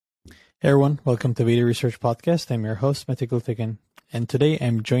Hey everyone, welcome to Beta Research Podcast. I'm your host, Metical Tikin, and today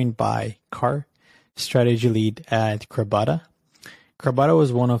I'm joined by Car, strategy lead at Crabada. Crabada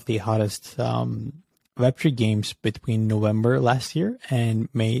was one of the hottest Web3 games between November last year and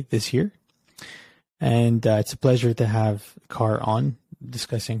May this year. And it's a pleasure to have Car on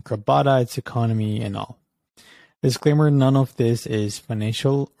discussing Crabada, its economy, and all. Disclaimer, none of this is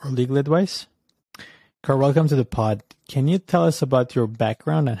financial or legal advice. Car, welcome to the pod. Can you tell us about your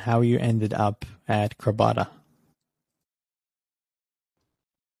background and how you ended up at Crabada?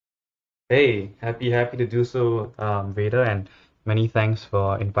 Hey, happy to do so, Veda, and many thanks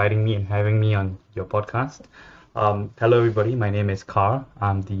for inviting me and having me on your podcast. Hello, everybody. My name is Kar.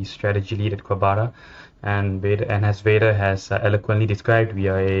 I'm the strategy lead at Crabada, and as Veda has eloquently described, we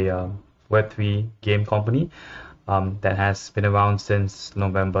are a Web3 game company that has been around since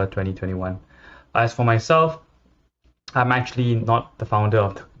November 2021. As for myself, I'm actually not the founder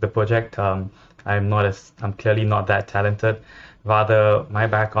of the project. I'm clearly not that talented. Rather, my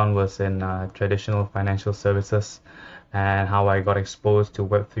background was in traditional financial services, and how I got exposed to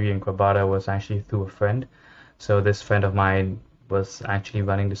Web3 and Crabada was actually through a friend. So this friend of mine was actually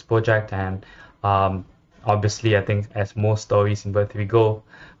running this project, and obviously, I think as most stories in Web3 go,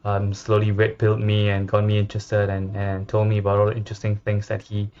 slowly red pilled me and got me interested and told me about all the interesting things that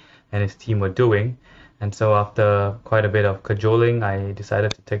he and his team were doing. And so after quite a bit of cajoling, I decided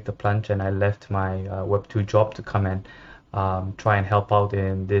to take the plunge and I left my Web2 job to come and try and help out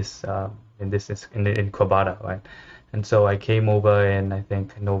in Crabada, right? And so I came over in I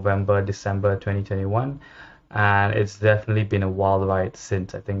think November, December 2021, and it's definitely been a wild ride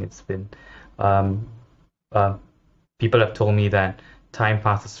since. I think it's been um, uh, people have told me that time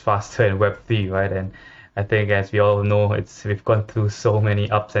passes faster in Web3, right? And I think as we all know, we've gone through so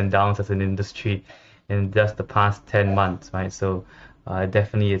many ups and downs as an industry in just the past 10 months, right? So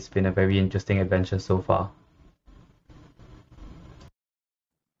definitely it's been a very interesting adventure so far.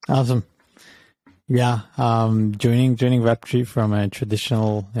 Awesome. Yeah, joining Web3 from a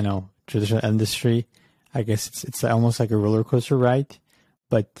traditional industry, I guess it's almost like a roller coaster ride,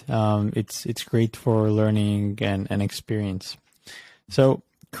 but it's great for learning and experience. So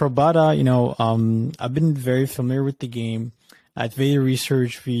Crabada, I've been very familiar with the game. At Veda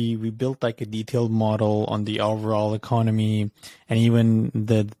Research, we built like a detailed model on the overall economy and even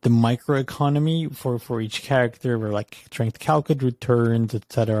the micro economy for each character. We're like trying to calculate returns,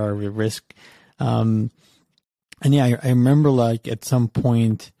 etc., risk. And yeah, I remember like at some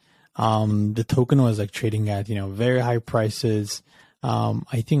point, the token was like trading at, very high prices.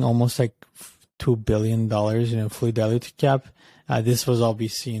 I think almost like $2 billion, fully diluted cap. This was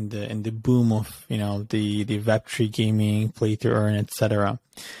obviously in the boom of, the Web3 gaming, play to earn, etc.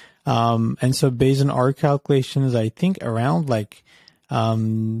 And so based on our calculations, I think around like,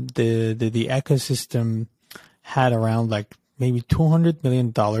 the ecosystem had around like maybe $200 million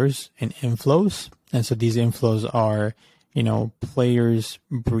in inflows. And so these inflows are, players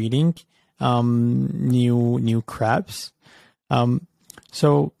breeding, new crabs.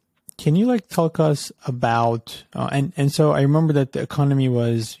 So can you like talk us about, and so I remember that the economy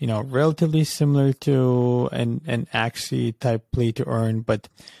was, relatively similar to an Axie type play to earn, but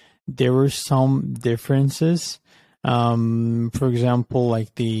there were some differences. For example,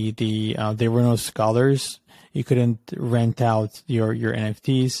 like there were no scholars. You couldn't rent out your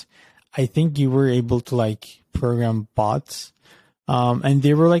NFTs. I think you were able to like program bots. And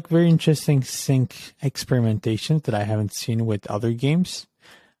they were like very interesting sync experimentations that I haven't seen with other games.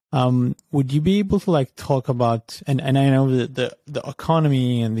 Would you be able to like talk about, and I know that the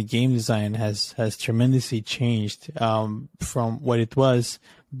economy and the game design has tremendously changed, from what it was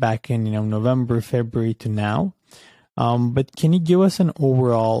back in, November, February to now. But can you give us an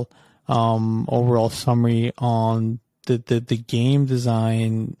overall summary on the game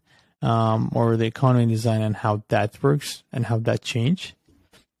design, or the economy design and how that works and how that changed?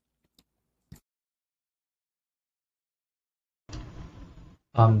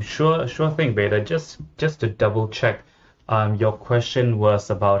 Sure thing, Beta. Just to double check, your question was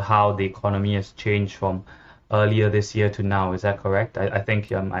about how the economy has changed from earlier this year to now. Is that correct? I think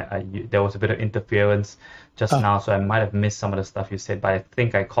there was a bit of interference just Uh, now, so I might have missed some of the stuff you said, but I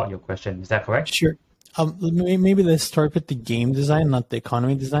think I caught your question. Is that correct? sure. Maybe let's start with the game design, not the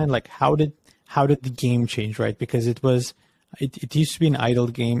economy design. Like how did the game change, right? Because it used to be an idle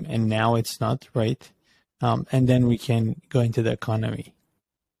game and now it's not, right? And then we can go into the economy.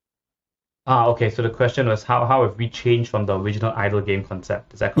 Okay. So the question was how have we changed from the original idle game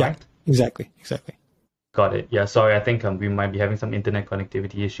concept? Is that Yeah, correct? exactly. Got it. Yeah, sorry, I think we might be having some internet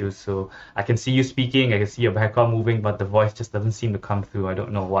connectivity issues. So I can see you speaking, I can see your background moving, but the voice just doesn't seem to come through. I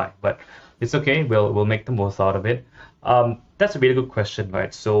don't know why, but it's okay. We'll make the most out of it. That's a really good question,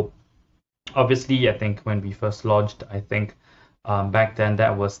 right? So obviously, I think when we first launched, I think back then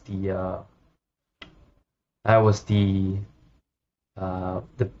that was the I wouldn't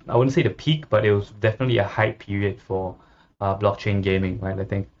say the peak, but it was definitely a hype period for blockchain gaming, right? I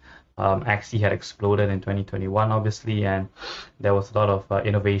think Axie had exploded in 2021, obviously, and there was a lot of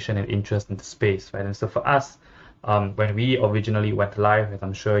innovation and interest in the space, right? And so for us, when we originally went live, as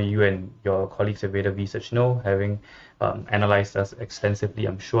I'm sure you and your colleagues at Radar Research know, having analyzed us extensively,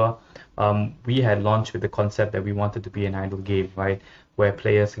 I'm sure, we had launched with the concept that we wanted to be an idle game, right? Where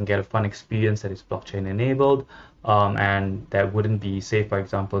players can get a fun experience that is blockchain enabled, and that wouldn't be, say, for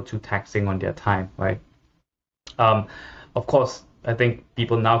example, too taxing on their time, right? Um, of course, I think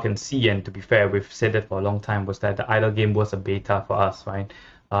people now can see, and to be fair, we've said it for a long time, was that the idle game was a beta for us, right?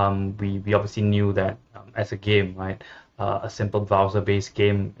 We obviously knew that as a game, right, a simple browser-based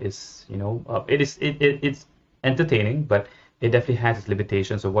game is, it's entertaining, but it definitely has its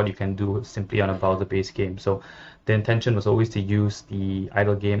limitations of what you can do simply on a browser-based game. So the intention was always to use the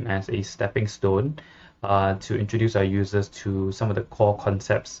idle game as a stepping stone to introduce our users to some of the core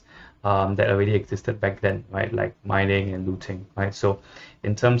concepts that already existed back then, right? Like mining and looting, right? So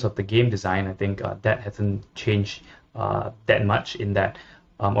in terms of the game design, I think that hasn't changed that much in that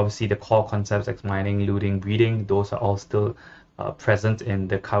obviously the core concepts like mining, looting, breeding, those are all still present in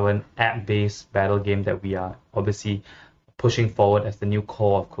the current app-based battle game that we are obviously pushing forward as the new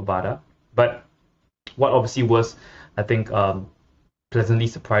core of Crabada. But what obviously was, I think, pleasantly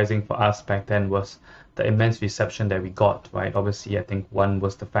surprising for us back then was the immense reception that we got, right? Obviously, I think one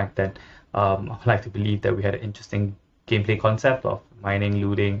was the fact that I'd like to believe that we had an interesting gameplay concept of mining,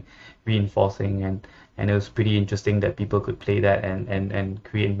 looting, reinforcing, and it was pretty interesting that people could play that and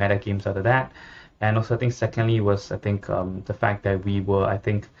create meta games out of that. And also, I think secondly was I think the fact that we were, I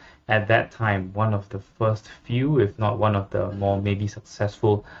think, at that time one of the first few, if not one of the more maybe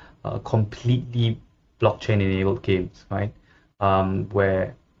successful, completely blockchain-enabled games, right?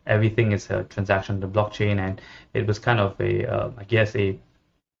 Where everything is a transaction on the blockchain, and it was kind of I guess a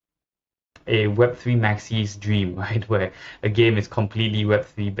Web3 Maxi's dream, right? Where a game is completely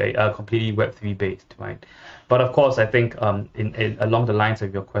Web3 based, right? But of course, I think in along the lines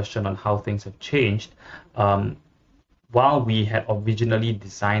of your question on how things have changed, while we had originally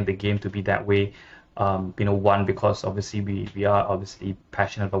designed the game to be that way, one, because obviously we are obviously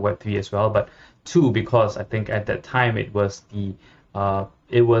passionate about Web3 as well, but two, because I think at that time we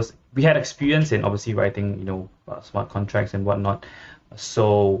had experience in obviously writing, smart contracts and whatnot.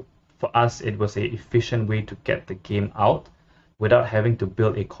 So for us, it was a efficient way to get the game out without having to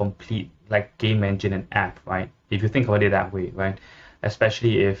build a complete like game engine and app, right? If you think about it that way, right?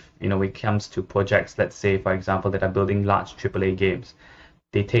 Especially if, it comes to projects, let's say, for example, that are building large AAA games.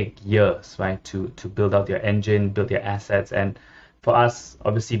 They take years, right, to build out their engine, build their assets. And for us,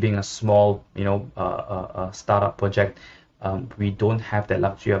 obviously being a small, startup project, we don't have that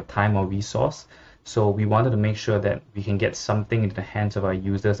luxury of time or resource. So we wanted to make sure that we can get something into the hands of our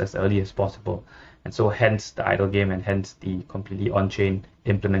users as early as possible. And so hence the idle game and hence the completely on-chain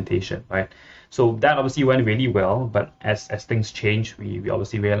implementation, right? So that obviously went really well, but as things change, we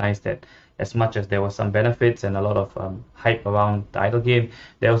obviously realized that as much as there was some benefits and a lot of hype around the idle game,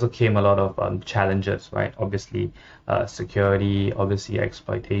 there also came a lot of challenges, right? Obviously, security, obviously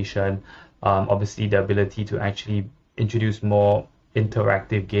exploitation, obviously the ability to actually introduce more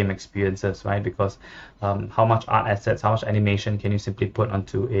interactive game experiences, right? Because how much art assets, how much animation can you simply put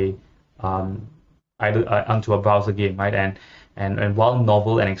onto onto a browser game, right? And while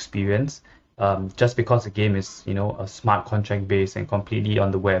novel and experience, just because the game is a smart contract based and completely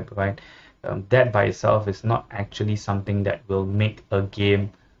on the web, right? That by itself is not actually something that will make a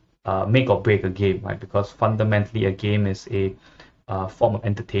game make or break a game, right? Because fundamentally a game is a form of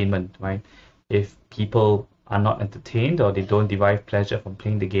entertainment, right? If people are not entertained or they don't derive pleasure from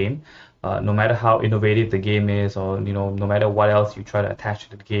playing the game, no matter how innovative the game is, or no matter what else you try to attach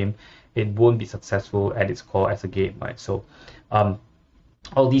to the game, it won't be successful at its core as a game, right? So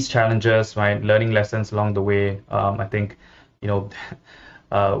all these challenges, right, learning lessons along the way, I think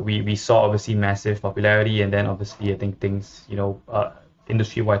we saw obviously massive popularity, and then obviously I think things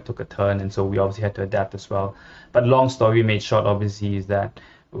industry-wide took a turn, and so we obviously had to adapt as well. But long story made short, obviously, is that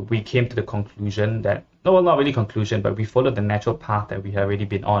we came to the conclusion that, no, well, not really conclusion, but we followed the natural path that we had already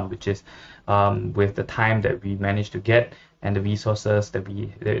been on, which is with the time that we managed to get and the resources that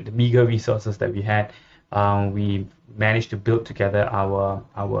the meager resources that we had, we managed to build together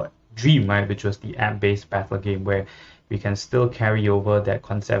our dream, right, which was the app-based battle game where we can still carry over that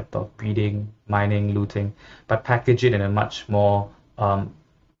concept of breeding, mining, looting, but package it in a much more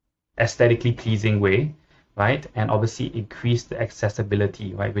aesthetically pleasing way, right? And obviously increase the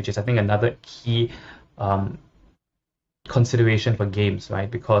accessibility, right? Which is, I think, another key um, consideration for games, right?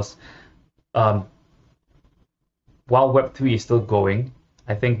 Because um, while Web3 is still going,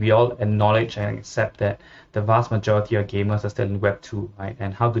 I think we all acknowledge and accept that the vast majority of gamers are still in Web2, right?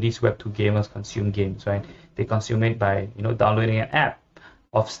 And how do these Web2 gamers consume games, right? They consume it by, downloading an app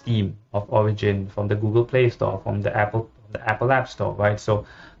of Steam, of Origin, from the Google Play Store, from the Apple App Store, right? So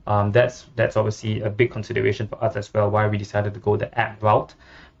that's obviously a big consideration for us as well, why we decided to go the app route.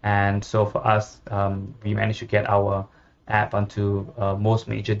 And so for us, we managed to get our app onto most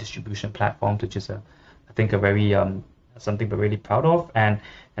major distribution platforms, which is I think a very something we're really proud of, and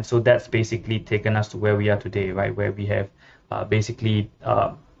so that's basically taken us to where we are today, right? Where we have basically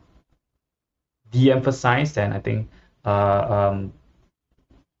de-emphasized and I think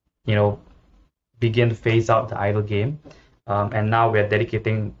you know begin to phase out the idle game, and now we're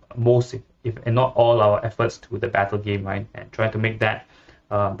dedicating most, if and not all, our efforts to the battle game, right? And trying to make that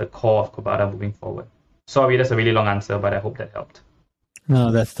the core of Crabada moving forward. Sorry, that's a really long answer, but I hope that helped.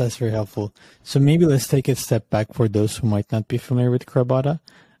 No, that's very helpful. So maybe let's take a step back for those who might not be familiar with Crabada.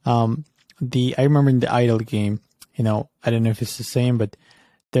 I remember in the idle game, I don't know if it's the same, but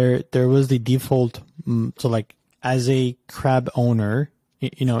there was the default. So like as a crab owner,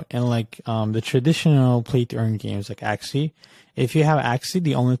 and like the traditional play to earn games like Axie, if you have Axie,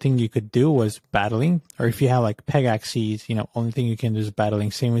 the only thing you could do was battling, or if you have like Peg Axies, only thing you can do is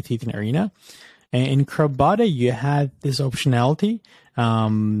battling. Same with Heat and Arena. And in Crabada, you had this optionality,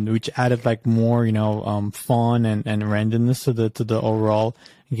 which added like more, fun and randomness to the overall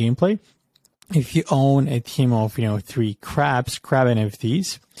gameplay. If you own a team of, 3 crab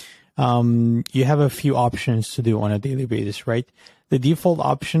NFTs, you have a few options to do on a daily basis, right? The default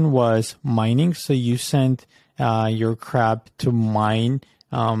option was mining. So you sent your crab to mine,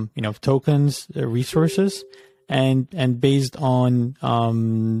 tokens, resources, and based on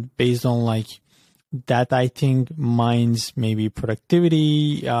like that, I think mines maybe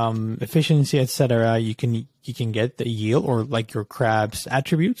productivity, efficiency, etc. You can get the yield or like your crab's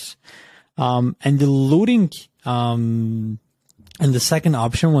attributes, and the looting. And the second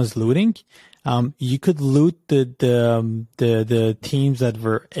option was looting. You could loot the teams that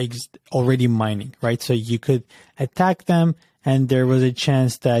were already mining, right? So you could attack them, and there was a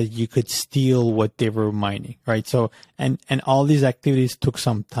chance that you could steal what they were mining, right? So and all these activities took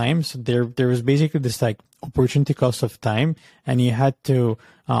some time. So there was basically this like opportunity cost of time, and you had to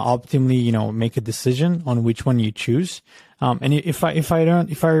optimally, make a decision on which one you choose. And if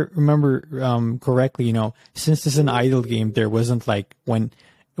I remember correctly, since this is an idle game, there wasn't like when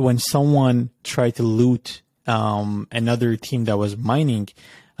someone tried to loot another team that was mining,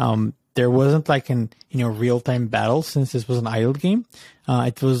 there wasn't like an real-time battle since this was an idle game.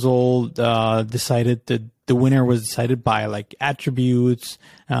 It was all decided that the winner was decided by like attributes,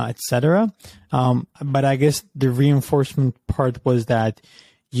 etc. But I guess the reinforcement part was that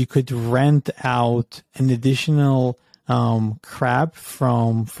you could rent out an additional crab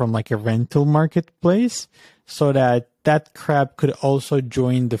from like a rental marketplace, so that crab could also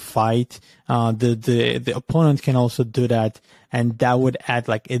join the fight. The opponent can also do that, and that would add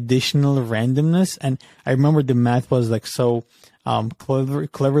like additional randomness. And I remember the math was like so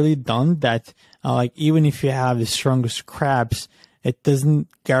cleverly done that like even if you have the strongest crabs, it doesn't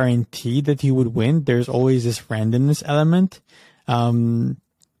guarantee that you would win. There's always this randomness element.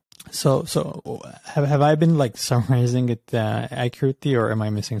 So have I been like summarizing it accurately, or am I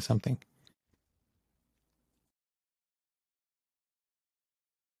missing something?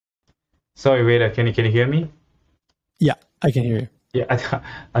 Sorry, wait, can you hear me? Yeah, I can hear you. Yeah,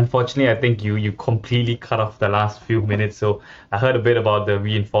 unfortunately, I think you completely cut off the last few minutes. So I heard a bit about the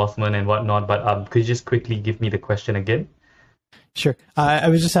reinforcement and whatnot, but could you just quickly give me the question again? Sure. I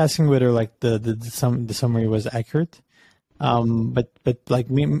was just asking whether like the summary was accurate. But like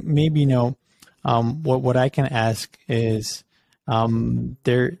maybe what I can ask is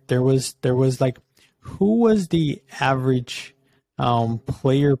there was like, who was the average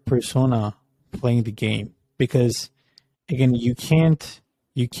player persona playing the game? Because again, you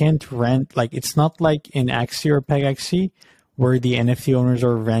can't rent, like it's not like in Axie or PegAxie where the NFT owners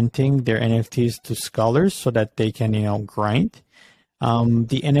are renting their NFTs to scholars so that they can grind.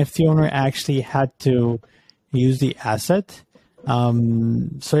 The NFT owner actually had to use the asset.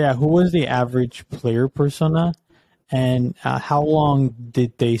 So yeah, who was the average player persona, and how long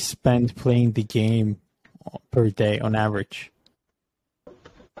did they spend playing the game per day on average?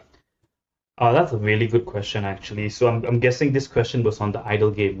 That's a really good question, actually. So I'm guessing this question was on the idle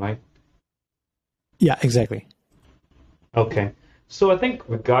game, right? Yeah, exactly. Okay. So I think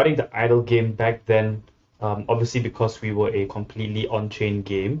regarding the idle game back then, obviously because we were a completely on-chain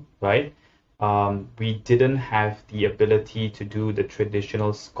game, right? We didn't have the ability to do the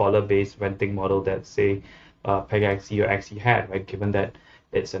traditional scholar-based renting model that, say, PegXE or XE had, right? Given that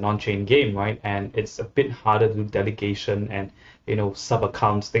it's an on-chain game, right? And it's a bit harder to do delegation and,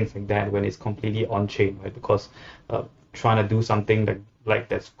 sub-accounts, things like that when it's completely on-chain, right? Because trying to do something like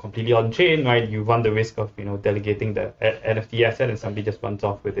that's completely on chain, right? You run the risk of delegating the NFT asset and somebody just runs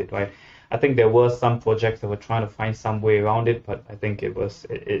off with it, right? I think there were some projects that were trying to find some way around it, but I think it was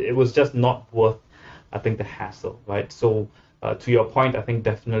just not worth, I think, the hassle, right? So to your point, I think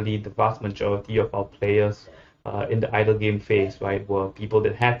definitely the vast majority of our players in the idle game phase, right, were people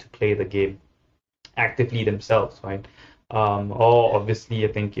that had to play the game actively themselves, right? Or obviously,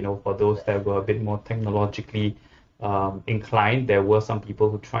 I think, for those that were a bit more technologically inclined, there were some people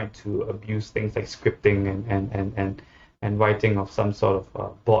who tried to abuse things like scripting and writing of some sort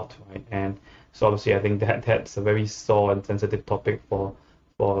of bot, right? And so obviously, I think that's a very sore and sensitive topic for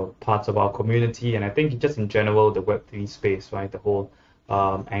parts of our community, and I think just in general the Web3 space, right? The whole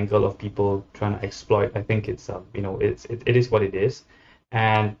angle of people trying to exploit. I think it's it is what it is,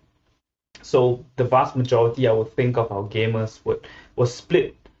 and so the vast majority, I would think, of our gamers would was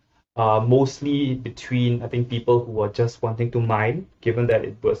split mostly between, I think, people who are just wanting to mine, given that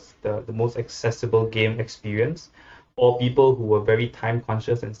it was the most accessible game experience, or people who were very time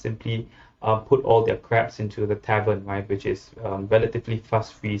conscious and simply put all their crabs into the tavern, right, which is relatively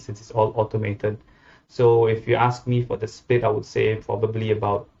fuss free since it's all automated. So if you ask me for the split, I would say probably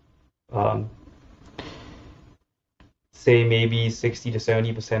about um, say maybe 60 to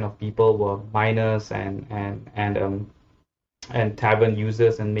 70% of people were miners and tavern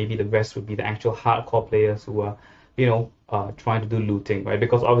users, and maybe the rest would be the actual hardcore players who are, trying to do looting, right?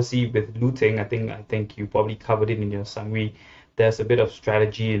 Because obviously with looting, I think you probably covered it in your summary. There's a bit of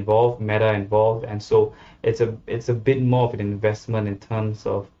strategy involved, meta involved, and so it's a bit more of an investment in terms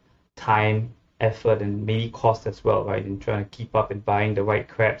of time, effort, and maybe cost as well, right? In trying to keep up and buying the right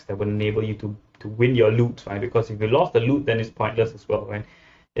crabs that would enable you to win your loot, right? Because if you lost the loot, then it's pointless as well, right?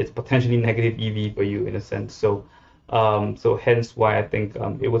 It's potentially negative EV for you in a sense. So hence why I think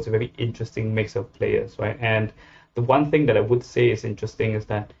it was a very interesting mix of players, right? And the one thing that I would say is interesting is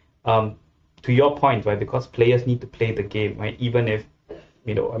that to your point, right? Because players need to play the game, right? Even if,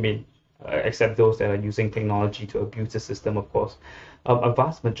 I mean, except those that are using technology to abuse the system, of course. A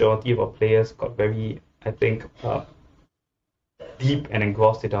vast majority of our players got very, I think, deep and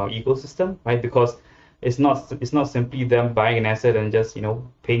engrossed in our ecosystem, right? Because it's not simply them buying an asset and just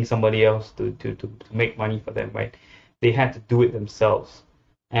paying somebody else to make money for them, right? They had to do it themselves,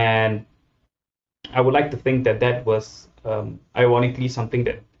 and I would like to think that that was ironically something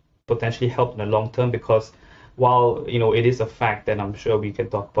that potentially helped in the long term, because while it is a fact, and I'm sure we can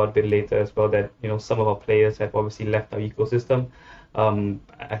talk about a bit later as well, that some of our players have obviously left our ecosystem.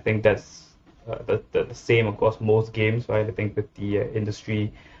 I think that's the same across most games, right? I think with the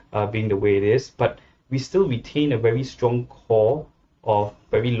industry being the way it is, but we still retain a very strong core of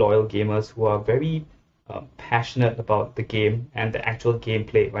very loyal gamers who are very passionate about the game and the actual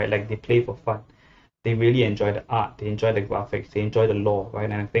gameplay, right? Like they play for fun. They really enjoy the art, they enjoy the graphics, they enjoy the lore, right?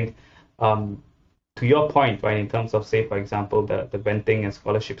 And I think um, to your point, right, in terms of, say, for example, the renting and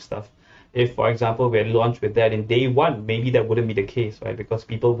scholarship stuff, if, for example, we had launched with that in day one, maybe that wouldn't be the case, right? Because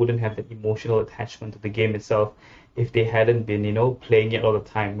people wouldn't have that emotional attachment to the game itself if they hadn't been, playing it all the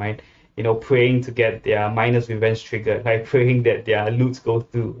time, right? Praying to get their minus revenge triggered, right? Praying that their loots go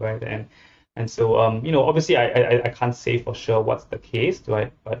through, right? And so, obviously, I can't say for sure what's the case,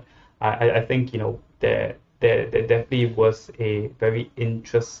 right? But I think, there definitely was a very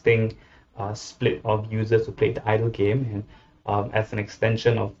interesting split of users who played the idle game. And as an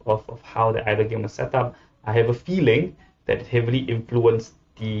extension of how the idle game was set up, I have a feeling that it heavily influenced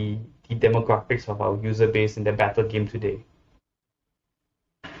the demographics of our user base in the battle game today.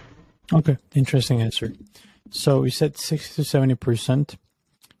 Okay, interesting answer. So you said 60 to 70%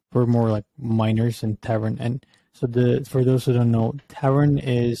 were more like miners and tavern, and so the for those who don't know, tavern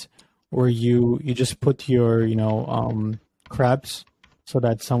is where you just put your crabs so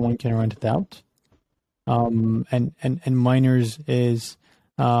that someone can rent it out. And miners is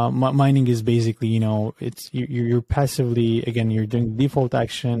mining is basically it's you're passively, again, you're doing default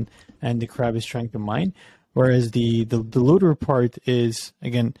action and the crab is trying to mine, whereas the looter part is,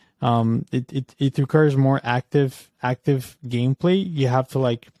 again, it requires more active gameplay. You have to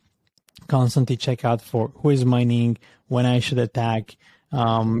like constantly check out for who is mining, when I should attack,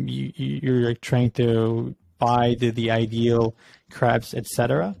 You're like trying to buy the ideal crabs,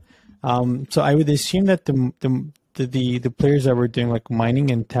 etc. So I would assume that the players that were doing like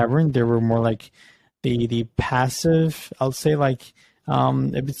mining and tavern, they were more like the passive. I'll say like a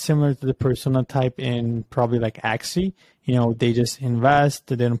bit similar to the persona type in probably like Axie. They just invest.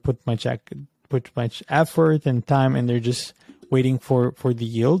 They don't put much effort and time, and they're just waiting for the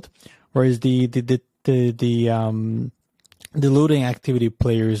yield. Whereas the looting activity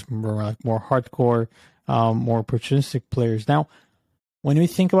players were like more hardcore, more opportunistic players. Now, when we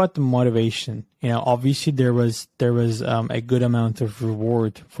think about the motivation, obviously there was a good amount of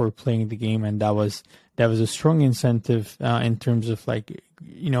reward for playing the game, and that was a strong incentive in terms of like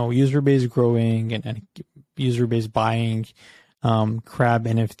user base growing and user base buying crab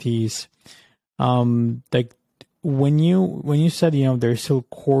NFTs. Like when you said there's still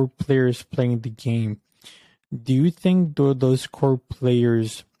core players playing the game, do you think those core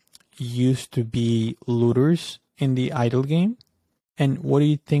players used to be looters in the idle game? And what do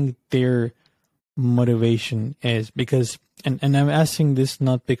you think their motivation is? Because, and I'm asking this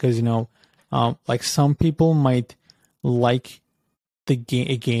not because, like some people might like a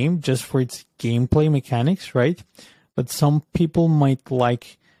game just for its gameplay mechanics, right? But some people might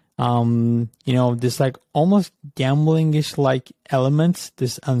like, this like almost gambling-ish like elements,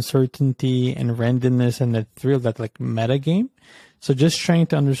 this uncertainty and randomness and the thrill, that like meta game. So just trying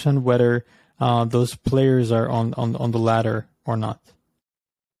to understand whether those players are on the latter or not.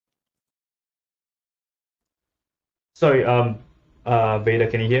 Sorry, Veda,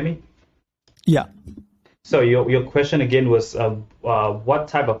 can you hear me? Yeah. So your question again was what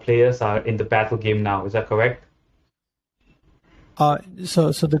type of players are in the battle game now? Is that correct?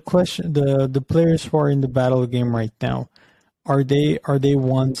 So the question, the players who are in the battle game right now, are they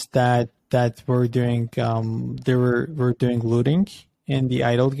ones that were doing were doing looting in the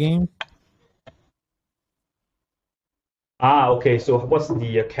idle game? Okay. So what's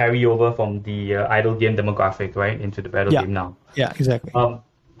the carryover from the idle game demographic, right, into the battle Yeah, game now? yeah, exactly.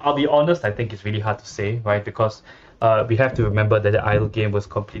 I'll be honest, I think it's really hard to say, right? Because we have to remember that the idle game was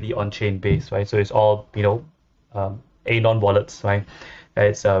completely on-chain based, right? So it's all, Anon wallets, right?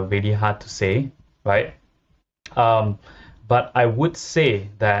 It's really hard to say, right? Um, but I would say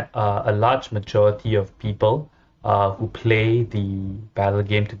that a large majority of people who play the battle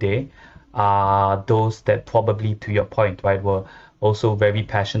game today are those that probably, to your point, right, were also very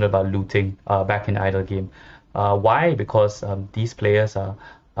passionate about looting back in idle game. Why? Because these players are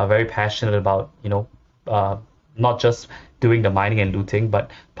very passionate about, not just doing the mining and looting,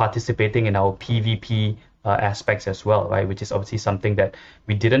 but participating in our PvP aspects as well, right? Which is obviously something that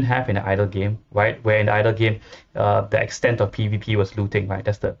we didn't have in the idle game, right? Where in the idle game, the extent of PvP was looting, right?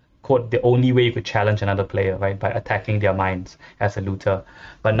 That's the only way you could challenge another player, right? By attacking their mines as a looter.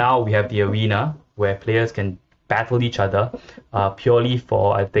 But now we have the arena where players can battle each other purely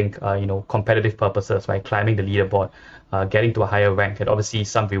for, I think, competitive purposes, right? Climbing the leaderboard, getting to a higher rank, and obviously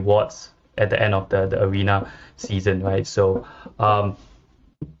some rewards at the end of the arena season, right? So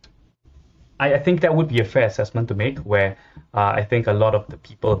I think that would be a fair assessment to make, where I think a lot of the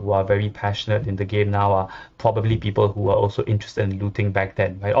people who are very passionate in the game now are probably people who are also interested in looting back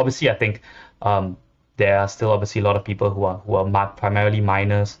then, right? Obviously, I think there are still obviously a lot of people who are primarily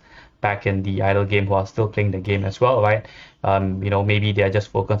miners back in the idle game who are still playing the game as well, right? Maybe they are just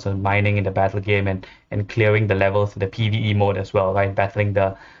focused on mining in the battle game and clearing the levels in the PvE mode as well, right? Battling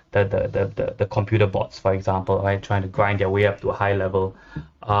the computer bots, for example, right? Trying to grind their way up to a high level.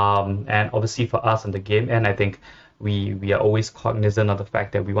 And obviously for us in the game, and I think we are always cognizant of the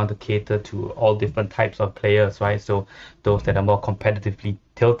fact that we want to cater to all different types of players, right? So those that are more competitively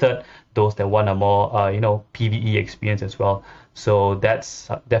tilted, those that want a more PvE experience as well. So that's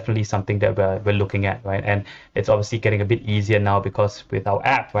definitely something that we're looking at, right? And it's obviously getting a bit easier now because with our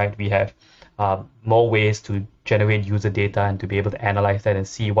app, right, we have more ways to generate user data and to be able to analyze that and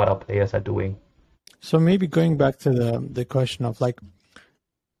see what our players are doing. So maybe going back to the question of like,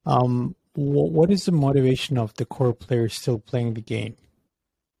 what is the motivation of the core players still playing the game?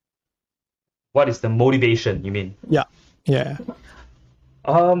 What is the motivation, you mean? Yeah, yeah.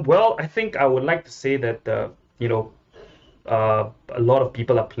 Well, I think I would like to say that a lot of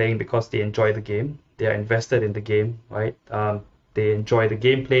people are playing because they enjoy the game. They are invested in the game, right? They enjoy the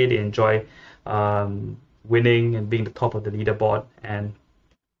gameplay. They enjoy winning and being the top of the leaderboard. And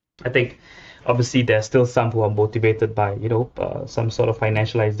I think obviously there's still some who are motivated by some sort of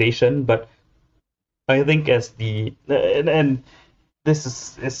financialization, but I think as and this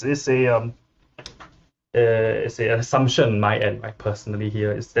is a it's an assumption on my end, right, personally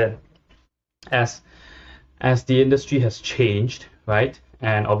here, is that as as the industry has changed, right?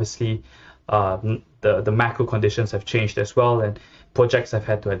 And obviously, the macro conditions have changed as well, and projects have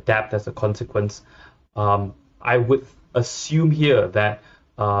had to adapt as a consequence. I would assume here that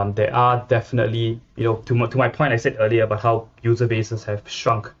there are definitely, to my point I said earlier about how user bases have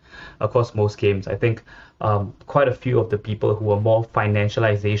shrunk across most games. I think quite a few of the people who are more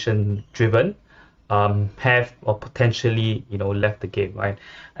financialization driven have or potentially left the game, right?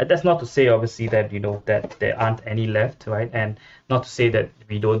 That's not to say obviously that that there aren't any left, right? And not to say that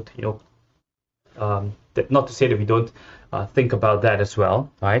we don't not to say that we don't think about that as well,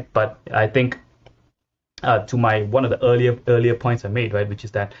 right? But I think to my one of the earlier points I made, right, which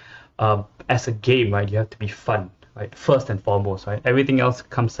is that as a game, right, you have to be fun, right, first and foremost, right. Everything else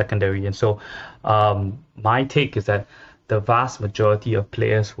comes secondary, and so my take is that the vast majority of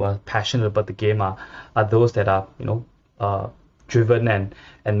players who are passionate about the game are those that are driven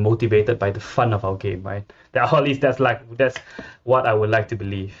and motivated by the fun of our game, right. That, or at least that's what I would like to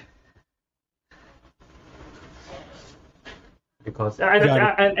believe. Because Got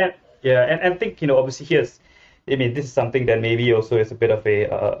it. and yeah, and think obviously here's, I mean, this is something that maybe also is a bit of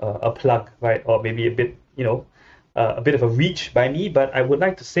a plug, right, or maybe a bit a bit of a reach by me, but I would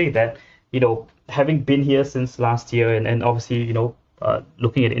like to say that having been here since last year, and obviously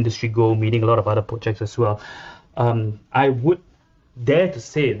looking at industry go, meeting a lot of other projects as well, I would dare to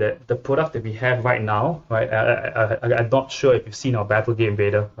say that the product that we have right now, right, I'm not sure if you've seen our battle game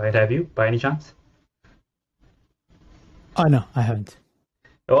beta, right? Have you by any chance? Oh no, I haven't.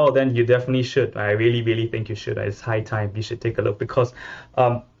 Oh, then you definitely should. I really, really think you should. It's high time you should take a look because,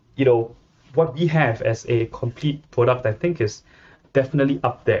 you know, what we have as a complete product, I think, is definitely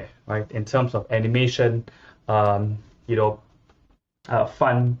up there, right? In terms of animation, you know,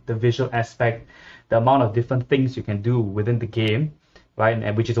 fun, the visual aspect, the amount of different things you can do within the game, right?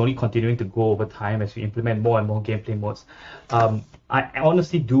 And which is only continuing to grow over time as we implement more and more gameplay modes. I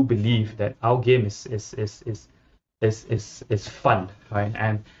honestly do believe that our game is fun,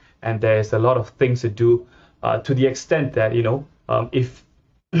 right? And there's a lot of things to do, to the extent that if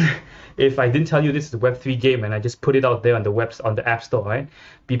if I didn't tell you this is a Web3 game and I just put it out there on the on the App Store, right?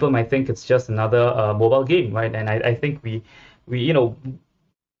 People might think it's just another mobile game, right? And I think we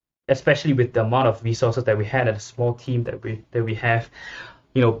especially with the amount of resources that we had and a small team that we have,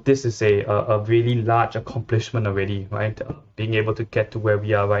 this is a really large accomplishment already, right? Being able to get to where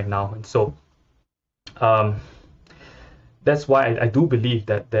we are right now, and so that's why I do believe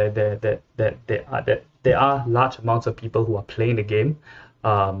that there are large amounts of people who are playing the game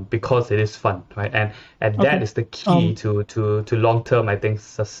because it is fun, right? And that Okay. is the key to long term, I think,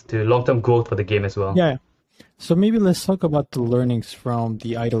 to long term growth for the game as well. Yeah. So maybe let's talk about the learnings from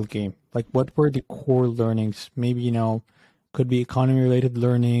the idle game. Like, what were the core learnings? Maybe, could be economy related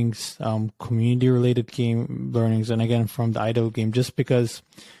learnings, community related game learnings, and again from the idle game. Just because,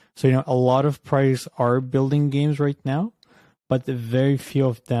 so a lot of players are building games right now, but very few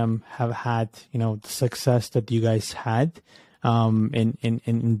of them have had the success that you guys had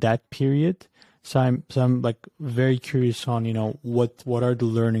in that period. So I'm like very curious on what are the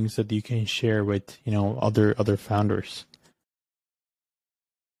learnings that you can share with other founders.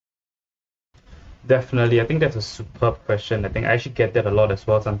 Definitely, I think that's a superb question. I think I actually get that a lot as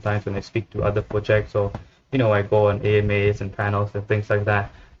well sometimes when I speak to other projects, or I go on AMAs and panels and things like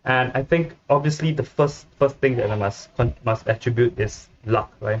that. And I think obviously the first thing that I must attribute is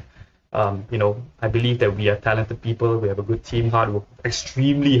luck, right? I believe that we are talented people. We have a good team,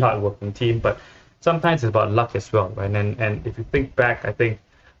 extremely hardworking team. But sometimes it's about luck as well, right? And if you think back, I think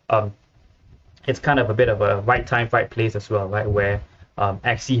it's kind of a bit of a right time, right place as well, right? Where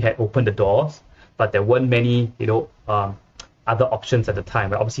Axie had opened the doors, but there weren't many, other options at the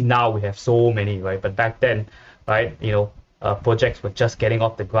time. Right? Obviously now we have so many, right? But back then, right, projects were just getting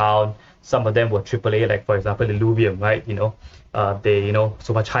off the ground. Some of them were AAA, like for example, Illuvium, right? They,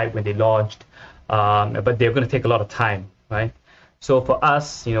 so much hype when they launched, but they're going to take a lot of time, right? So for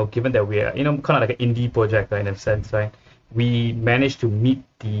us, given that we're, kind of like an indie project, right, in a sense, right, we managed to meet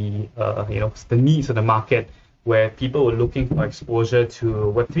the, the needs of the market where people were looking for exposure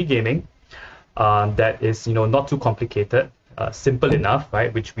to Web3 gaming, that is, not too complicated, simple enough,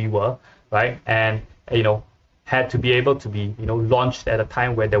 right, which we were, right, and, had to be able to be, launched at a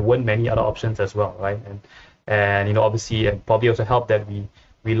time where there weren't many other options as well, right, and obviously, it probably also helped that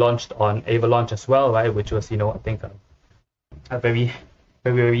we launched on Avalanche as well, right, which was, I think a very,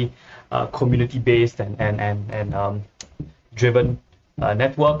 very community based and driven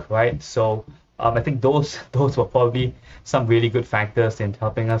network, right? So I think those were probably some really good factors in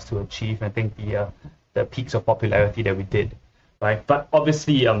helping us to achieve, I think, the peaks of popularity that we did, right? But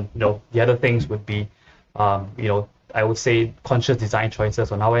obviously, the other things would be, I would say conscious design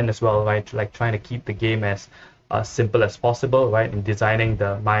choices on our end as well, right? Like trying to keep the game as simple as possible, right? In designing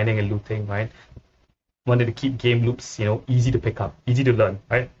the mining and looting, right? Wanted to keep game loops, easy to pick up, easy to learn,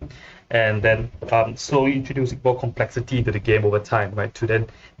 right? And then slowly introducing more complexity into the game over time, right? To then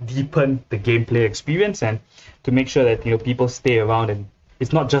deepen the gameplay experience and to make sure that people stay around and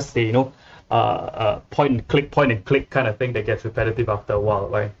it's not just a point and click kind of thing that gets repetitive after a while,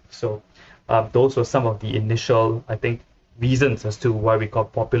 right? So those were some of the initial, I think, reasons as to why we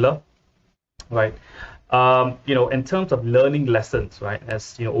got popular, right? In terms of learning lessons, right?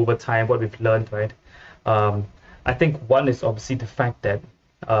 As over time, what we've learned, right? I think one is obviously the fact that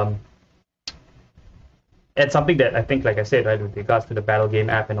and something that I think, like I said, right, with regards to the battle game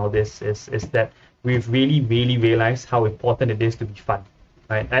app and all this, is that we've really, really realized how important it is to be fun,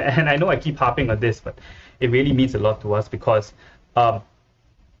 right? And I know I keep harping on this, but it really means a lot to us because I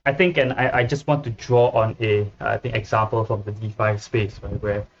think, and I just want to draw on I think, example from the DeFi space, right,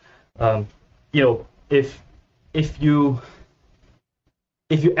 where, if you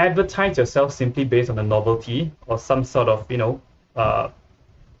advertise yourself simply based on a novelty or some sort of,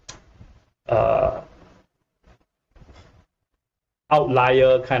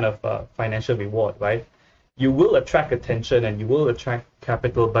 outlier kind of financial reward, right? You will attract attention and you will attract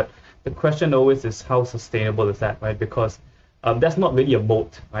capital, but the question always is how sustainable is that, right? Because that's not really a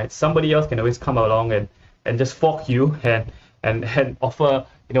moat, right? Somebody else can always come along and just fork you and offer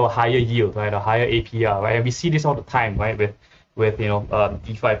a higher yield, right? A higher APR, right? And we see this all the time, right? With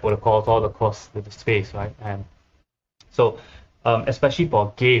DeFi protocols all across the space, right? And so especially for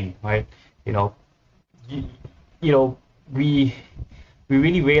a game, right? We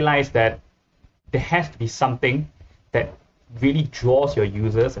really realize that there has to be something that really draws your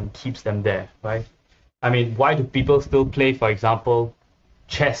users and keeps them there, right? I mean, why do people still play, for example,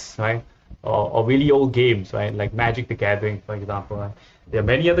 chess, right? Or really old games, right? Like Magic the Gathering, for example. Right? There are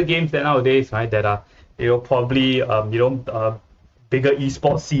many other games that nowadays, right, that are probably bigger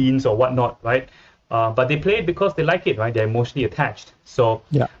esports scenes or whatnot, right? But they play it because they like it, right? They're emotionally attached. So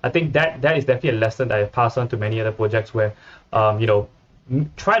Yeah. I think that is definitely a lesson that I pass on to many other projects where,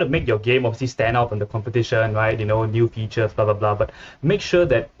 try to make your game obviously stand out from the competition, right? New features, blah, blah, blah. But make sure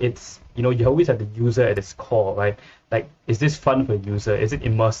that it's, you always have the user at its core, right? Like, is this fun for the user? Is it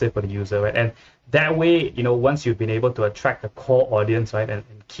immersive for the user, right? And that way, once you've been able to attract the core audience, right, and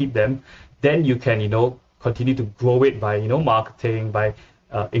keep them, then you can, continue to grow it by, marketing, by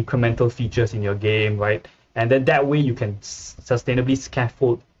incremental features in your game, right? And then that way you can sustainably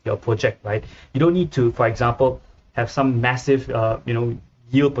scaffold your project, right? You don't need to, for example, have some massive,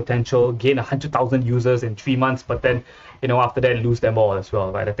 yield potential, gain 100,000 users in 3 months, but then, after that lose them all as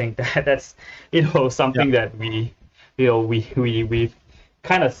well, right? I think that's, something that we've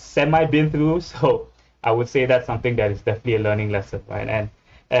kind of semi been through. So I would say that's something that is definitely a learning lesson, right?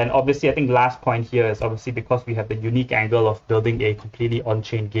 And obviously, I think last point here is obviously because we have the unique angle of building a completely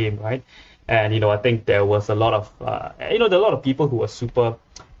on-chain game, right? And I think there was a lot of there are a lot of people who were super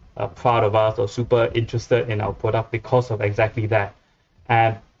proud of us or super interested in our product because of exactly that.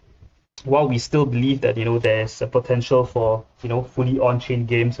 And while we still believe that there's a potential for fully on-chain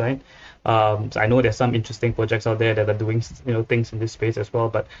games, right? So I know there's some interesting projects out there that are doing things in this space as well.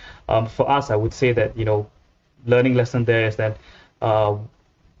 But for us, I would say that learning lesson there is that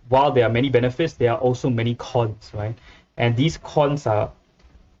while there are many benefits, there are also many cons, right? And these cons are,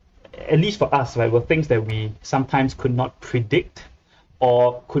 at least for us, right, were things that we sometimes could not predict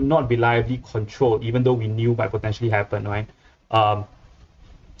or could not reliably control, even though we knew might potentially happen, right?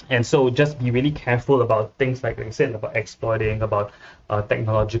 And so just be really careful about things like I said, about exploiting, about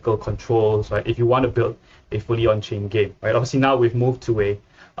technological controls, right? If you want to build a fully on-chain game, right? Obviously now we've moved to a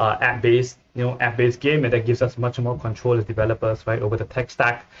app-based game, and that gives us much more control as developers, right, over the tech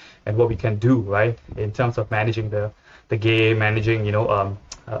stack and what we can do, right, in terms of managing the game, managing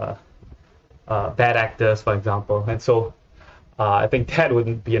bad actors, for example. And so I think that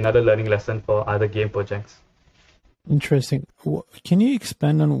would be another learning lesson for other game projects. Interesting. Can you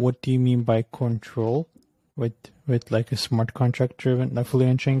expand on what do you mean by control with like a smart contract driven, a fully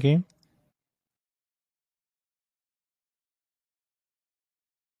on-chain game?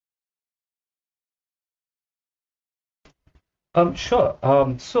 Sure.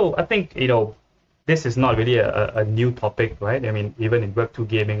 So I think, this is not really a new topic, right? I mean, even in Web2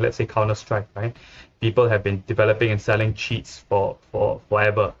 gaming, let's say Counter-Strike, right? People have been developing and selling cheats for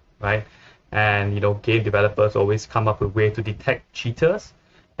forever, right? And, game developers always come up with a way to detect cheaters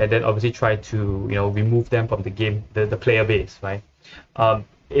and then obviously try to, remove them from the game, the player base, right?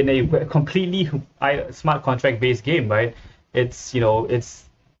 In a completely smart contract-based game, right? It's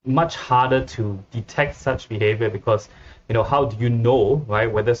much harder to detect such behavior because, how do you know,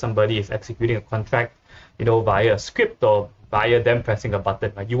 right, whether somebody is executing a contract, via a script or via them pressing a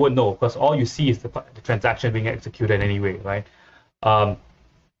button? Like you won't know because all you see is the transaction being executed anyway, right? Um,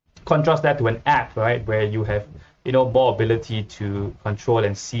 Contrast that to an app, right, where you have more ability to control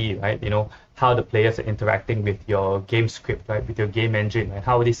and see, right, how the players are interacting with your game script, right, with your game engine, right,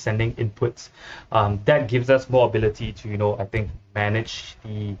 how are they sending inputs. That gives us more ability to I think manage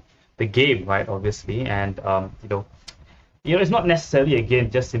the game, right, obviously. And it's not necessarily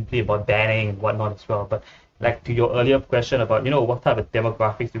again just simply about banning and whatnot as well, but like to your earlier question about what type of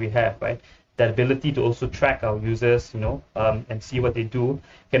demographics do we have, right? That ability to also track our users, and see what they do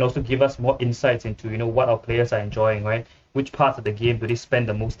can also give us more insights into what our players are enjoying, right? Which parts of the game do they spend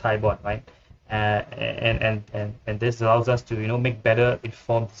the most time on, right? And this allows us to make better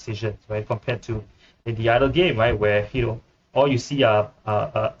informed decisions, right? Compared to in the other game, right, where all you see are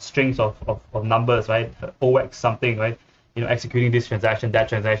strings of numbers, right? OX something, right? Executing this transaction, that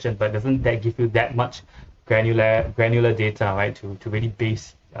transaction, but doesn't that give you that much granular data, right, to really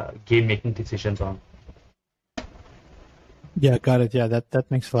base game making decisions on? Yeah, got it. Yeah,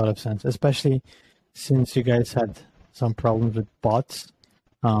 that makes a lot of sense, especially since you guys had some problems with bots,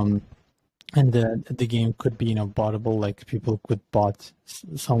 um, and the game could be bottable, like people could bot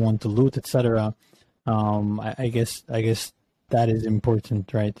someone to loot, etc. I guess that is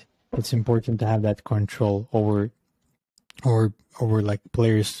important, right? It's important to have that control over like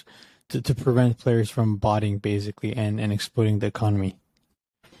players to prevent players from botting basically and exploiting the economy.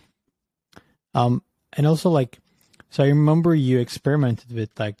 And also like, so I remember you experimented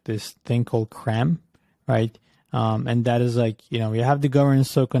with like this thing called CRAM, right? And that is like, you have the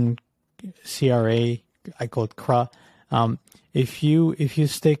governance token CRA, I call it CRA. If you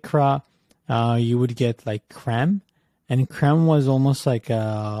stake CRA, you would get like CRAM, and CRAM was almost like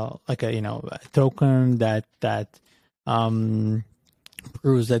a token that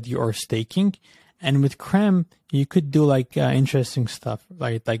proves that you are staking. And with CRAM, you could do like interesting stuff,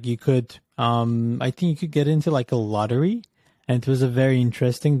 right? Like you could, I think you could get into like a lottery, and it was a very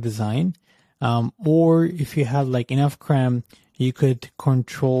interesting design. Or if you had like enough CRAM, you could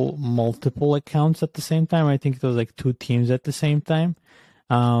control multiple accounts at the same time. I think it was like two teams at the same time.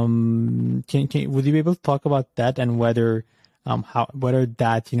 Would you be able to talk about that and whether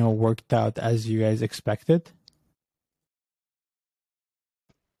that worked out as you guys expected?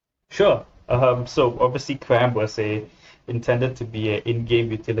 Sure. So obviously, Cram was intended to be an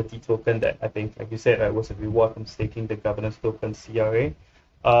in-game utility token that I think, like you said, was a reward from staking the governance token CRA.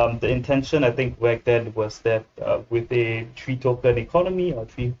 The intention, I think, back then was that with a three token economy or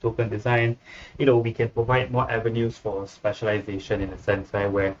three token design, we can provide more avenues for specialization in a sense,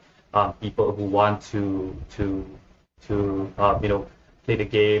 right, where people who want to play the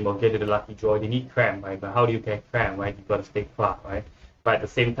game or get to the lucky draw, they need cram, right? But how do you get cram, right? You've got to stay flat, right? But at the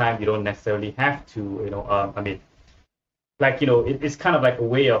same time, you don't necessarily have to, it's kind of like a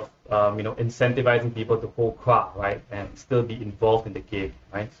way of incentivizing people to hold CRA, right, and still be involved in the game,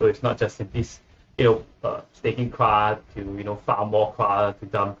 right? So it's not just simply staking CRA to farm more CRA to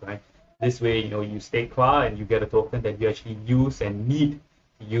dump, right? This way, you stake CRA and you get a token that you actually use and need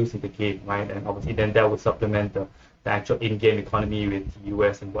to use in the game, right? And obviously, then that would supplement the actual in-game economy with the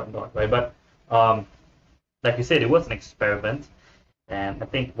US and whatnot, right? But like you said, it was an experiment, and I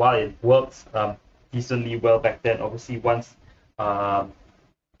think while it works decently well back then, obviously uh,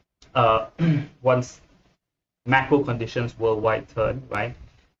 uh, once macro conditions worldwide turned, right,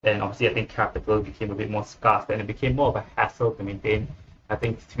 then obviously I think capital became a bit more scarce, and it became more of a hassle to maintain, I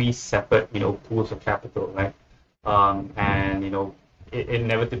think, three separate pools of capital, right, and it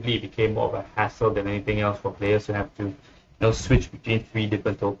inevitably became more of a hassle than anything else for players to have to switch between three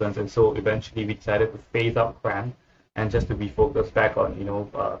different tokens, and so eventually we decided to phase out CRAM and just to be focused back on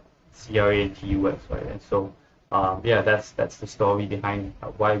CRA and TUS, right? And so yeah, that's the story behind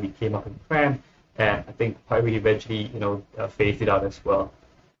why we came up with CRAM, and I think why we eventually phased it out as well.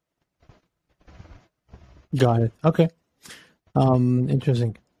 Got it. Okay.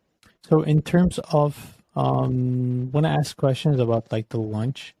 Interesting. So in terms of when I ask questions about like the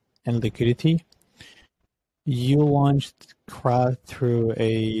launch and liquidity, you launched CRA through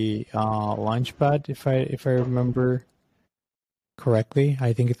a launchpad, if I remember correctly.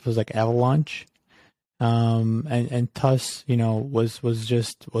 I think it was like Avalanche. And TUS,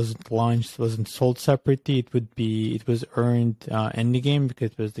 wasn't launched, wasn't sold separately. It was earned in the game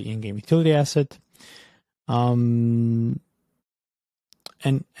because it was the in-game utility asset. And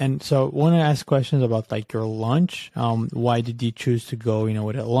so I want to ask questions about like your launch. Why did you choose to go,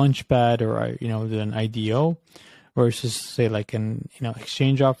 with a launch pad or with an IDO? versus say like an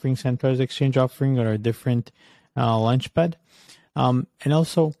exchange offering, centralized exchange offering, or a different launchpad? And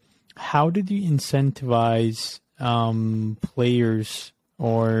also, how did you incentivize players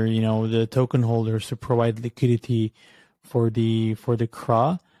or the token holders to provide liquidity for the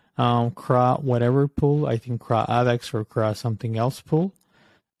CRA whatever pool? I think CRA AVEX or CRA something else pool.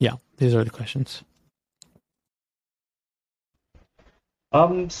 Yeah, these are the questions.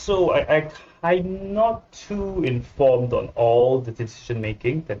 So I'm not too informed on all the decision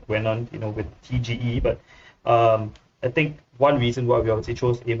making that went on, with TGE, but I think one reason why we obviously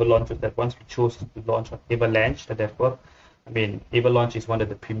chose Avalanche was that once we chose to launch on Avalanche, the network, I mean, Avalanche is one of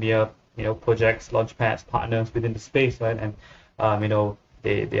the premier, projects, launchpads, partners within the space, right? And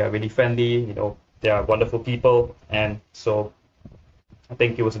they are really friendly, they are wonderful people, and so I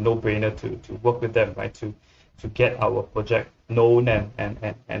think it was a no-brainer to work with them, right? To get our project known and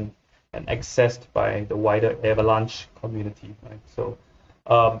accessed by the wider Avalanche community, right? So,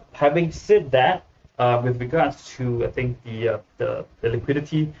 having said that, with regards to I think the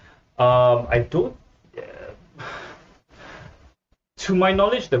liquidity, I don't. To my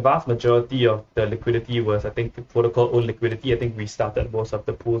knowledge, the vast majority of the liquidity was, I think, the protocol owned liquidity. I think we started most of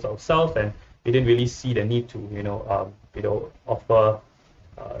the pools ourselves, and we didn't really see the need to, offer,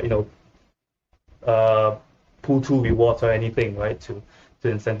 you know, pool two rewards or anything, right? To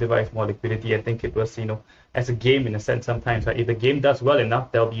incentivize more liquidity. I think it was, as a game in a sense sometimes, right? If the game does well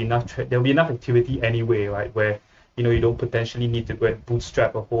enough, there'll be enough activity anyway, right? Where you don't potentially need to go and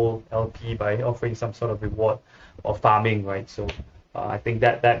bootstrap a whole LP by offering some sort of reward or farming, right? So I think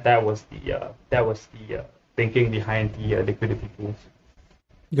that was the thinking behind the liquidity pools.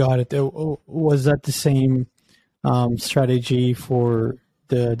 Got it. Was that the same strategy for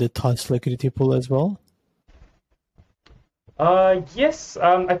the TOS liquidity pool as well? Yes,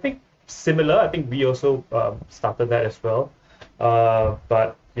 I think similar. I think we also started that as well.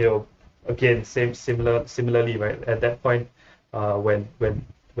 But again, similarly, right? At that point, when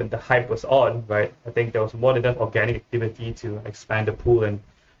the hype was on, right? I think there was more than enough organic activity to expand the pool, and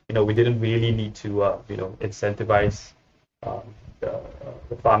we didn't really need to incentivize the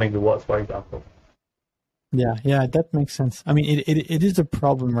farming rewards, for example. Yeah, that makes sense. I mean, it is a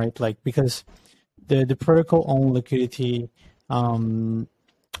problem, right? Like, because the protocol owned liquidity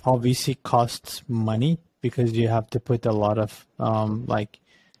obviously costs money because you have to put a lot of not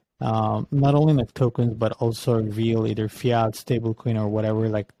only like tokens but also real either fiat, stablecoin, or whatever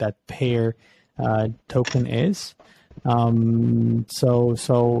like that pair token is. And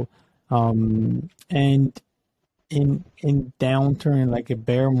in downturn, like a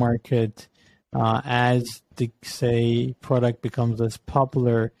bear market, as the say product becomes less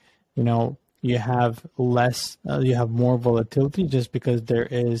popular, you have more volatility just because there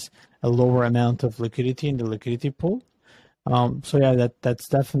is a lower amount of liquidity in the liquidity pool. So yeah, that's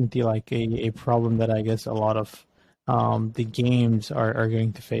definitely like a problem that I guess a lot of the games are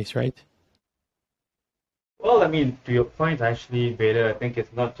going to face, right? Well, I mean, to your point, actually, Vader, I think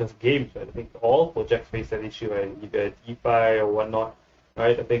it's not just games, right? I think all projects face that issue, right? Either DeFi or whatnot,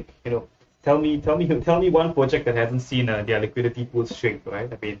 right? I think, tell me one project that hasn't seen their liquidity pools shrink,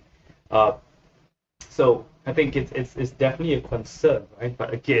 right? I mean, so I think it's definitely a concern, right?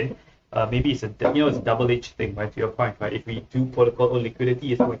 But again, maybe it's it's a double-edged thing, right? To your point, right? If we do protocol owned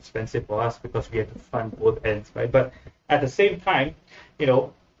liquidity, it's more expensive for us because we have to fund both ends, right? But at the same time,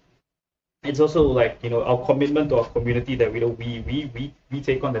 it's also like our commitment to our community that we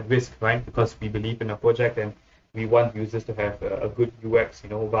take on that risk, right? Because we believe in our project and we want users to have a good UX,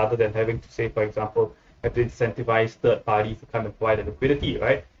 rather than having to say, for example, have to incentivize third parties to come and provide the liquidity,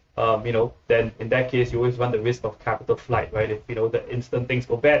 right? Then in that case, you always run the risk of capital flight, right? If the instant things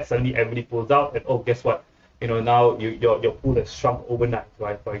go bad, suddenly everybody pulls out, and oh, guess what? Now your pool has shrunk overnight,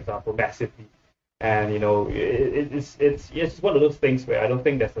 right? For example, massively, and it's one of those things where I don't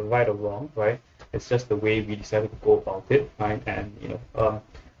think there's a right or wrong, right? It's just the way we decided to go about it, right? And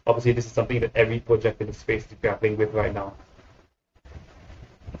obviously this is something that every project in the space is grappling with right now.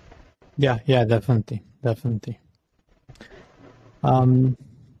 Yeah, definitely.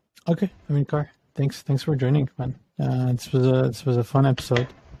 Okay, I mean, Car, thanks for joining, man. This was a fun episode.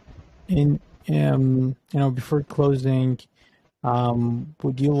 In before closing,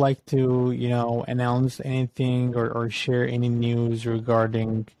 would you like to announce anything or share any news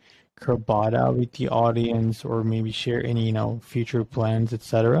regarding Crabada with the audience, or maybe share any future plans,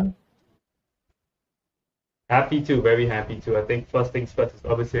 etc.? Very happy to. I think first things first is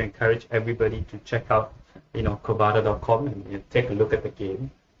obviously encourage everybody to check out Crabada.com and take a look at the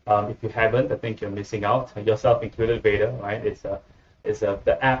game. If you haven't, I think you're missing out, yourself included, Vader, right? It's is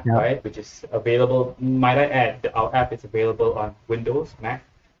the app, Yeah. right, which is available. Might I add, our app is available on Windows, Mac,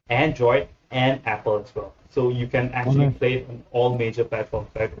 Android, and Apple as well. So you can actually Okay. play it on all major platforms,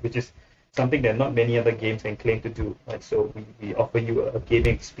 right? Which is something that not many other games can claim to do, right? So we offer you a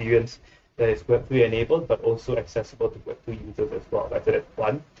gaming experience that is Web3 enabled, but also accessible to Web2 users as well, right? So that's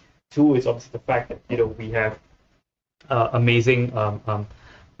one. Two is obviously the fact that we have amazing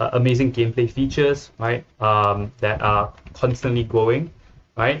amazing gameplay features, right? That are constantly growing,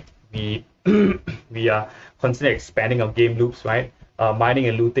 right? We we are constantly expanding our game loops, right? Mining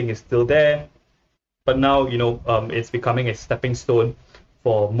and looting is still there, but now it's becoming a stepping stone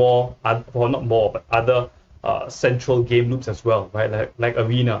for more, for not more, but other central game loops as well, right? Like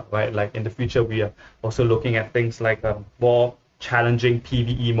arena, right? Like in the future, we are also looking at things like more challenging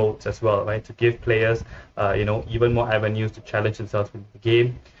PvE modes as well, right? To give players, even more avenues to challenge themselves in the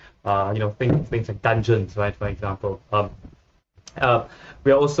game. Things like dungeons, right? For example, uh,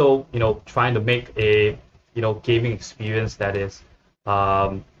 we are also, trying to make a, gaming experience that is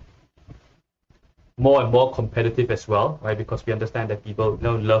more and more competitive as well, right? Because we understand that people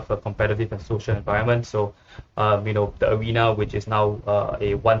love a competitive and social environment. So, the arena, which is now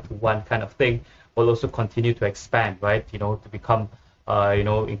a one-to-one kind of thing, will also continue to expand, right? To become,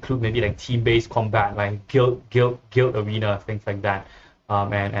 include maybe like team-based combat, like guild arena, things like that.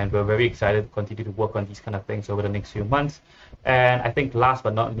 And we're very excited to continue to work on these kind of things over the next few months. And I think last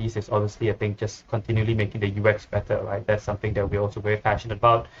but not least is obviously, I think, just continually making the UX better, right? That's something that we're also very passionate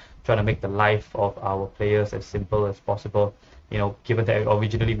about, trying to make the life of our players as simple as possible. Given that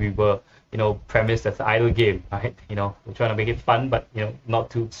originally we were, premised as an idle game, right? We're trying to make it fun, but, not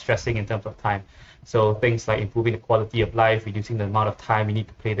too stressing in terms of time. So things like improving the quality of life, reducing the amount of time you need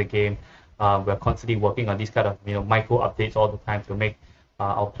to play the game. We're constantly working on these kind of, micro updates all the time to make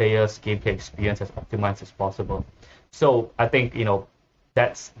our players' gameplay experience as optimized as possible. So I think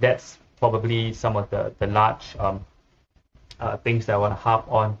that's probably some of the large things that I want to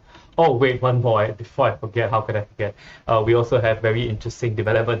harp on. Oh wait, one more before I forget. How could I forget? We also have very interesting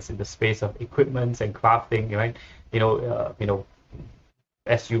developments in the space of equipment and crafting, right?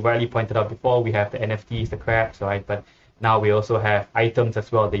 As you rightly pointed out before, we have the NFTs, the crabs, right? But now we also have items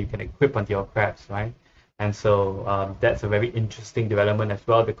as well that you can equip onto your crabs, right? And so that's a very interesting development as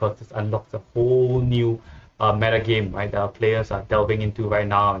well, because this unlocks a whole new meta game, right? That our players are delving into right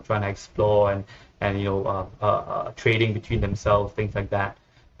now and trying to explore and trading between themselves, things like that.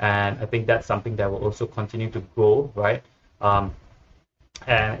 And I think that's something that will also continue to grow, right?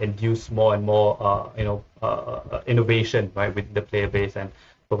 And induce more and more, innovation, right, with the player base, and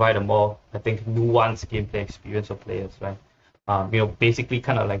provide a more, I think, nuanced gameplay experience for players, right? Basically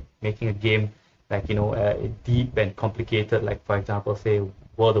kind of like making a game like, deep and complicated, like, for example, say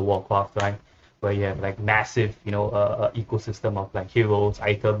World of Warcraft, right? Where you have like massive, ecosystem of like heroes,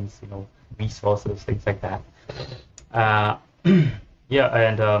 items, resources, things like that. Uh,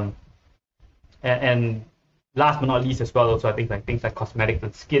 yeah, and last but not least as well, also I think like things like cosmetics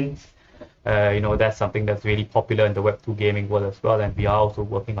and skins, that's something that's really popular in the Web2 gaming world as well, and we are also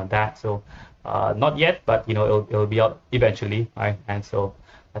working on that. So not yet, but it'll be out eventually, right? And so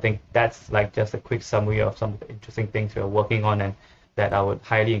I think that's like just a quick summary of some of the interesting things we're working on, and that I would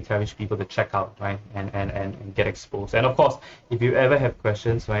highly encourage people to check out, right? And get exposed. And of course, if you ever have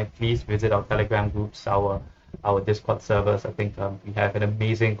questions, right, please visit our Telegram groups, our Discord servers. I think we have an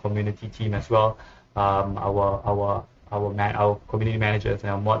amazing community team as well. Our community managers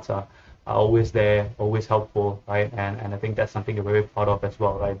and our mods are always there, always helpful, right? And I think that's something we're very proud of as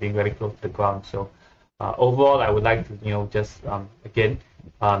well, right? Being very close to the ground. So overall, I would like to, just again,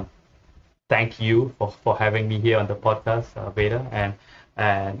 thank you for having me here on the podcast, Veda,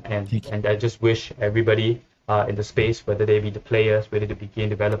 and I just wish everybody in the space, whether they be the players, whether they be game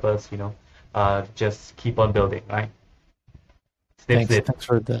developers, just keep on building, right? Thanks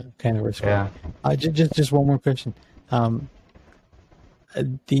for the kind of response. Yeah. Just one more question.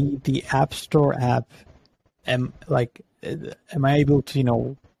 The App Store app, am I able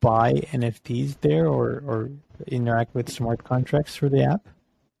to buy NFTs there or interact with smart contracts through the app?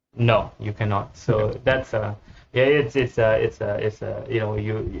 No, you cannot. So Okay. that's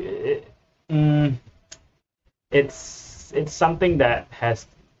it's something that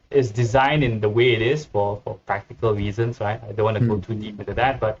is designed in the way it is for practical reasons, right? I don't want to go too deep into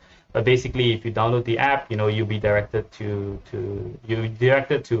that, but basically, if you download the app, you'll be directed to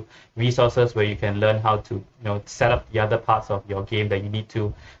resources where you can learn how to set up the other parts of your game that need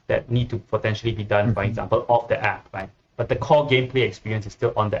to potentially be done, for example, off the app, right? But the core gameplay experience is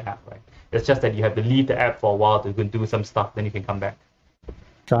still on the app, right? It's just that you have to leave the app for a while to go do some stuff, then you can come back.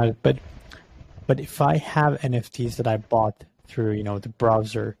 Got it. But if I have NFTs that I bought through the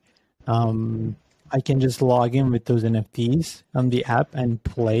browser, I can just log in with those NFTs on the app and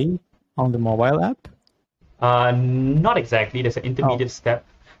play on the mobile app? Not exactly. There's an Oh, intermediate step.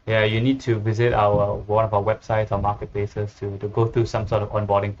 Yeah, you need to visit our one of our websites or marketplaces to go through some sort of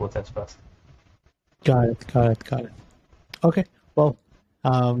onboarding process first. got it, got it, got it. Okay, well,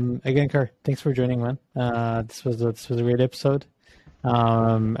 again, Kar, thanks for joining, man. This was a great episode,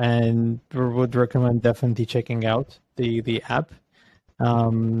 and we would recommend definitely checking out the app.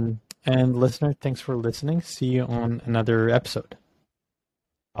 And listener, thanks for listening. See you on another episode.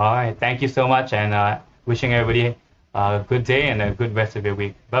 All right, thank you so much, and wishing everybody a good day and a good rest of your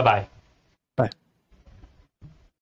week. Bye bye.